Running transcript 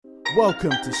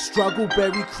Welcome to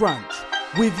Struggleberry Crunch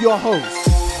with your host,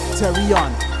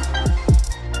 Teriana.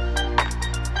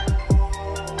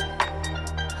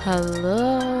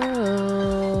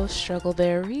 Hello,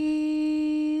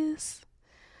 Struggleberries.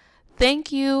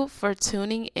 Thank you for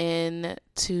tuning in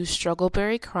to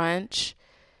Struggleberry Crunch.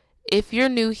 If you're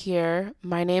new here,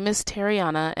 my name is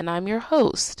Teriana and I'm your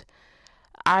host.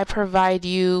 I provide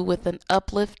you with an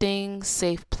uplifting,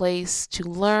 safe place to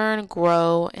learn,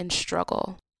 grow, and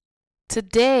struggle.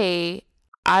 Today,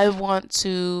 I want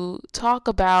to talk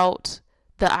about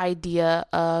the idea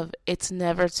of it's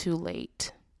never too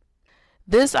late.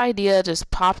 This idea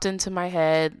just popped into my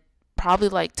head probably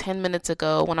like 10 minutes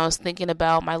ago when I was thinking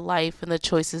about my life and the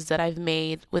choices that I've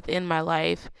made within my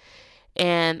life.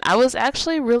 And I was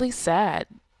actually really sad,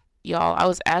 y'all. I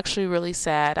was actually really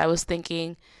sad. I was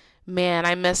thinking, man,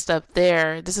 I messed up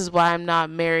there. This is why I'm not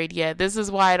married yet. This is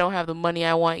why I don't have the money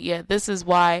I want yet. This is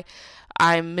why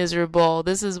I'm miserable.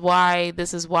 This is why.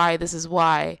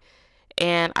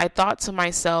 And I thought to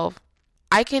myself,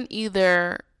 I can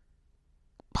either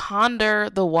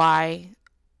ponder the why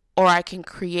or I can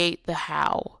create the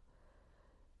how.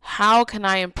 How can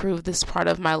I improve this part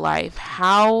of my life?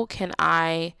 How can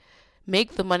I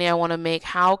make the money I want to make?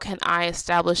 How can I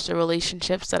establish the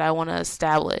relationships that I want to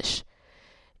establish?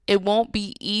 It won't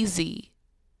be easy,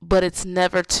 but it's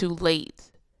never too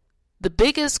late. The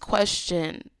biggest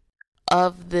question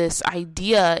of this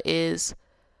idea is,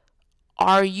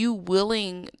 are you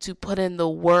willing to put in the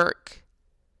work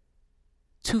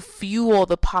to fuel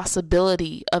the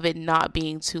possibility of it not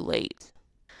being too late?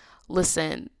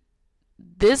 Listen,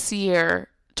 this year,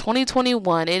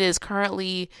 2021, it is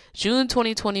currently June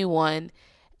 2021,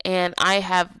 and I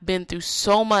have been through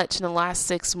so much in the last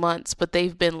 6 months, but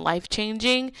they've been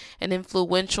life-changing and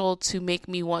influential to make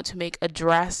me want to make a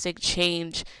drastic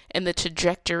change in the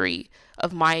trajectory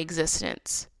of my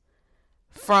existence.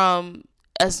 From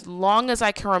as long as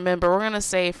I can remember, we're going to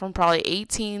say from probably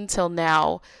 18 till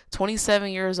now,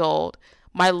 27 years old,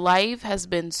 my life has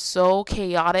been so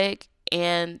chaotic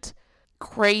and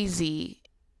crazy,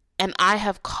 and I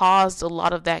have caused a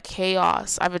lot of that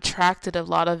chaos. I've attracted a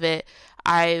lot of it.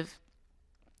 I've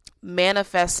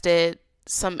manifested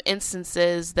some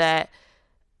instances that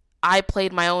I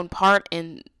played my own part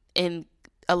in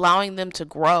allowing them to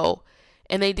grow.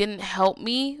 And they didn't help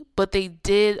me, but they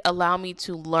did allow me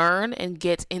to learn and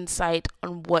get insight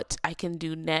on what I can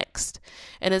do next.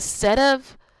 And instead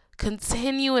of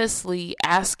continuously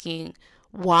asking,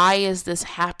 why is this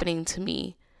happening to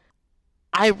me?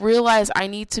 I realize I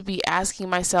need to be asking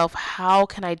myself, how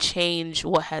can I change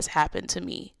what has happened to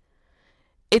me?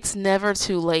 It's never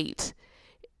too late.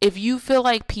 If you feel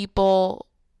like people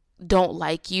don't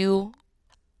like you,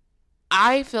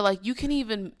 I feel like you can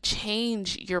even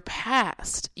change your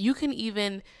past. You can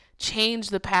even change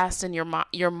the past in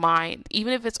your mind.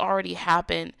 Even if it's already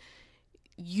happened,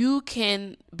 you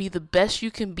can be the best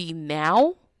you can be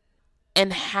now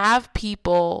and have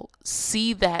people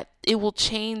see that it will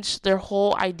change their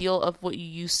whole ideal of what you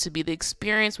used to be. The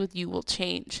experience with you will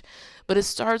change, but it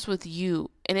starts with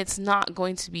you, and it's not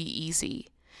going to be easy.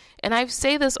 And I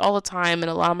say this all the time in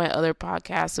a lot of my other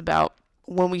podcasts about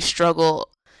when we struggle.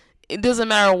 It doesn't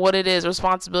matter what it is,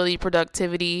 responsibility,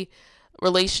 productivity,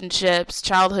 relationships,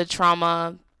 childhood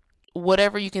trauma,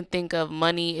 whatever you can think of,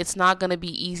 money, it's not going to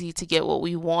be easy to get what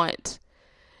we want.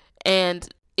 And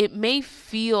it may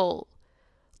feel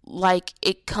like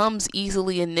it comes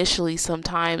easily initially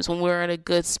sometimes when we're in a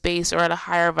good space or at a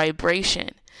higher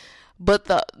vibration. But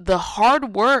the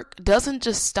hard work doesn't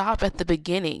just stop at the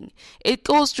beginning. It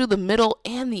goes through the middle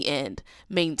and the end,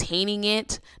 maintaining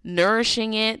it,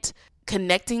 nourishing it,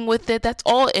 connecting with it. That's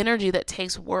all energy that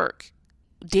takes work,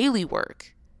 daily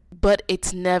work. But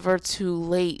it's never too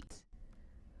late.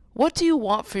 What do you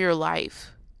want for your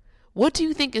life? What do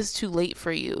you think is too late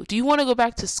for you? Do you want to go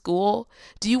back to school?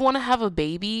 Do you want to have a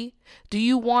baby? Do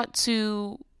you want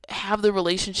to have the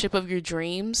relationship of your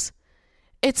dreams?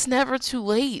 It's never too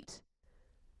late.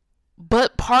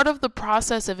 But part of the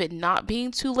process of it not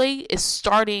being too late is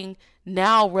starting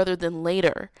now rather than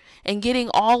later and getting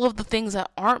all of the things that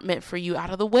aren't meant for you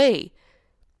out of the way.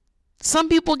 Some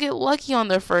people get lucky on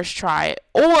their first try,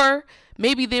 or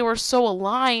maybe they were so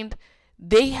aligned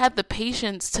they had the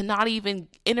patience to not even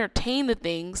entertain the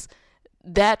things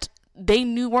that they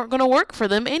knew weren't going to work for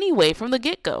them anyway from the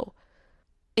get-go.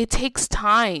 It takes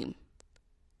time.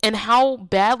 And how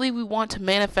badly we want to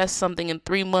manifest something in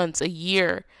 3 months, a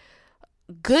year,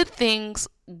 good things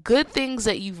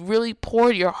that you've really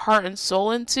poured your heart and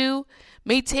soul into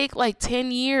may take like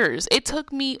 10 years. It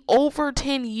took me over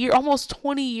 10 years, almost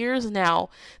 20 years now,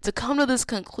 to come to this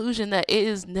conclusion that it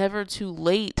is never too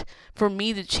late for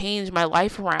me to change my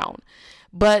life around.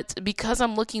 But because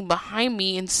I'm looking behind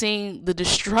me and seeing the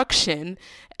destruction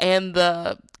and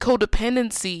the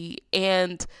codependency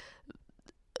and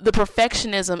the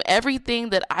perfectionism, everything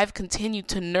that I've continued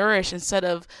to nourish instead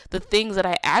of the things that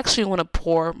I actually want to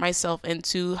pour myself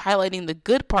into, highlighting the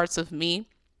good parts of me,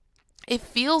 it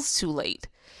feels too late.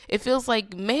 It feels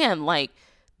like, man, like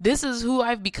this is who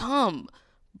I've become.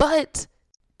 But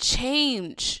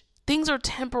change, things are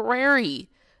temporary.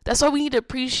 That's why we need to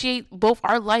appreciate both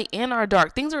our light and our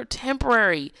dark. Things are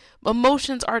temporary.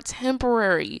 Emotions are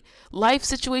temporary. Life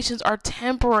situations are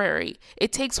temporary.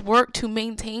 It takes work to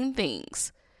maintain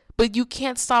things, but you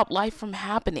can't stop life from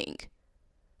happening.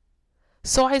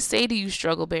 So I say to you,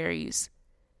 struggle berries,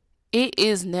 it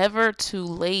is never too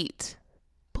late.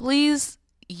 Please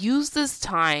use this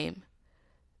time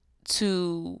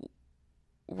to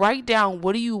write down,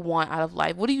 what do you want out of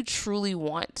life? What do you truly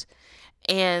want?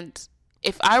 And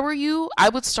if I were you, I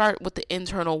would start with the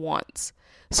internal wants.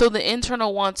 So the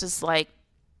internal wants is like,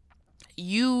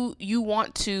 you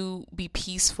want to be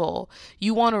peaceful.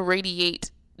 You want to radiate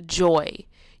joy.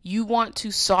 You want to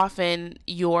soften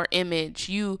your image.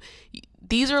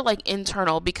 These are like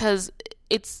internal, because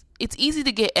it's easy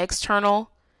to get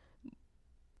external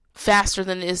faster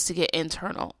than it is to get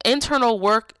internal. Internal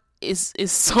work is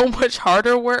so much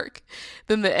harder work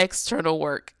than the external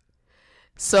work.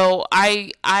 So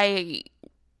I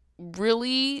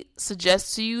really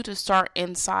suggest to you to start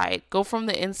inside. Go from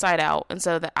the inside out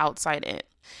instead of the outside in.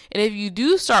 And if you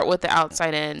do start with the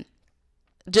outside in,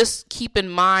 just keep in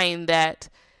mind that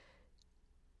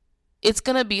it's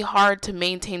going to be hard to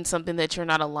maintain something that you're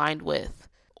not aligned with,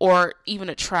 or even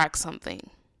attract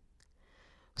something.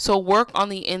 So work on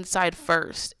the inside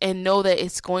first and know that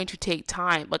it's going to take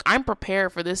time. Like, I'm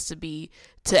prepared for this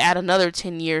to add another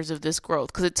 10 years of this growth,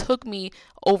 because it took me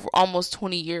over almost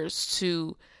 20 years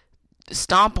to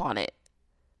stomp on it.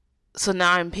 So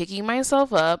now I'm picking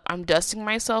myself up. I'm dusting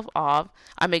myself off.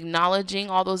 I'm acknowledging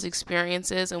all those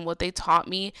experiences and what they taught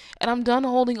me, and I'm done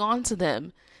holding on to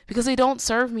them because they don't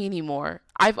serve me anymore.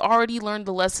 I've already learned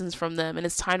the lessons from them, and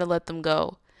it's time to let them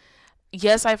go.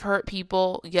 Yes, I've hurt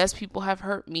people. Yes, people have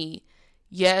hurt me.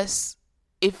 Yes,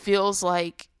 it feels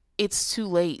like it's too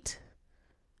late,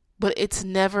 but it's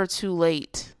never too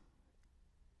late.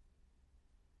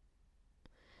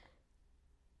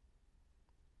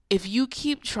 If you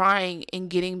keep trying and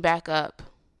getting back up,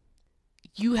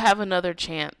 you have another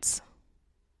chance.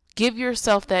 Give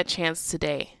yourself that chance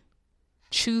today.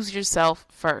 Choose yourself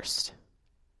first.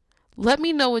 Let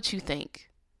me know what you think.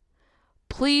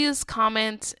 Please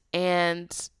comment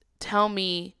and tell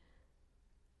me,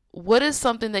 what is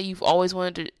something that you've always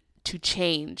wanted to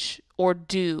change or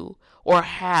do or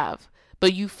have,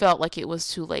 but you felt like it was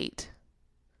too late?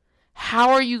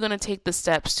 How are you going to take the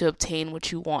steps to obtain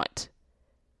what you want?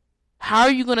 How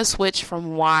are you going to switch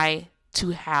from why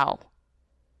to how?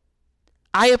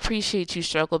 I appreciate you,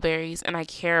 struggle berries, and I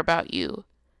care about you.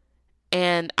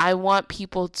 And I want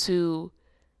people to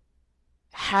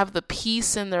have the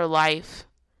peace in their life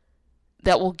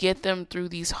that will get them through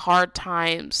these hard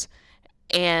times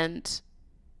and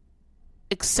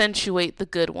accentuate the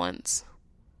good ones.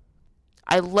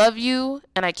 I love you,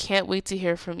 and I can't wait to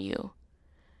hear from you.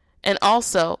 And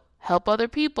also, help other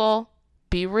people.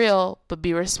 Be real, but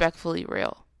be respectfully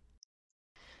real.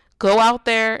 Go out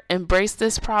there, embrace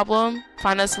this problem,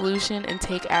 find a solution, and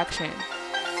take action.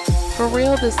 For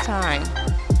real this time.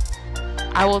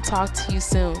 I will talk to you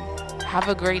soon. Have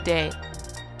a great day.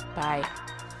 Bye.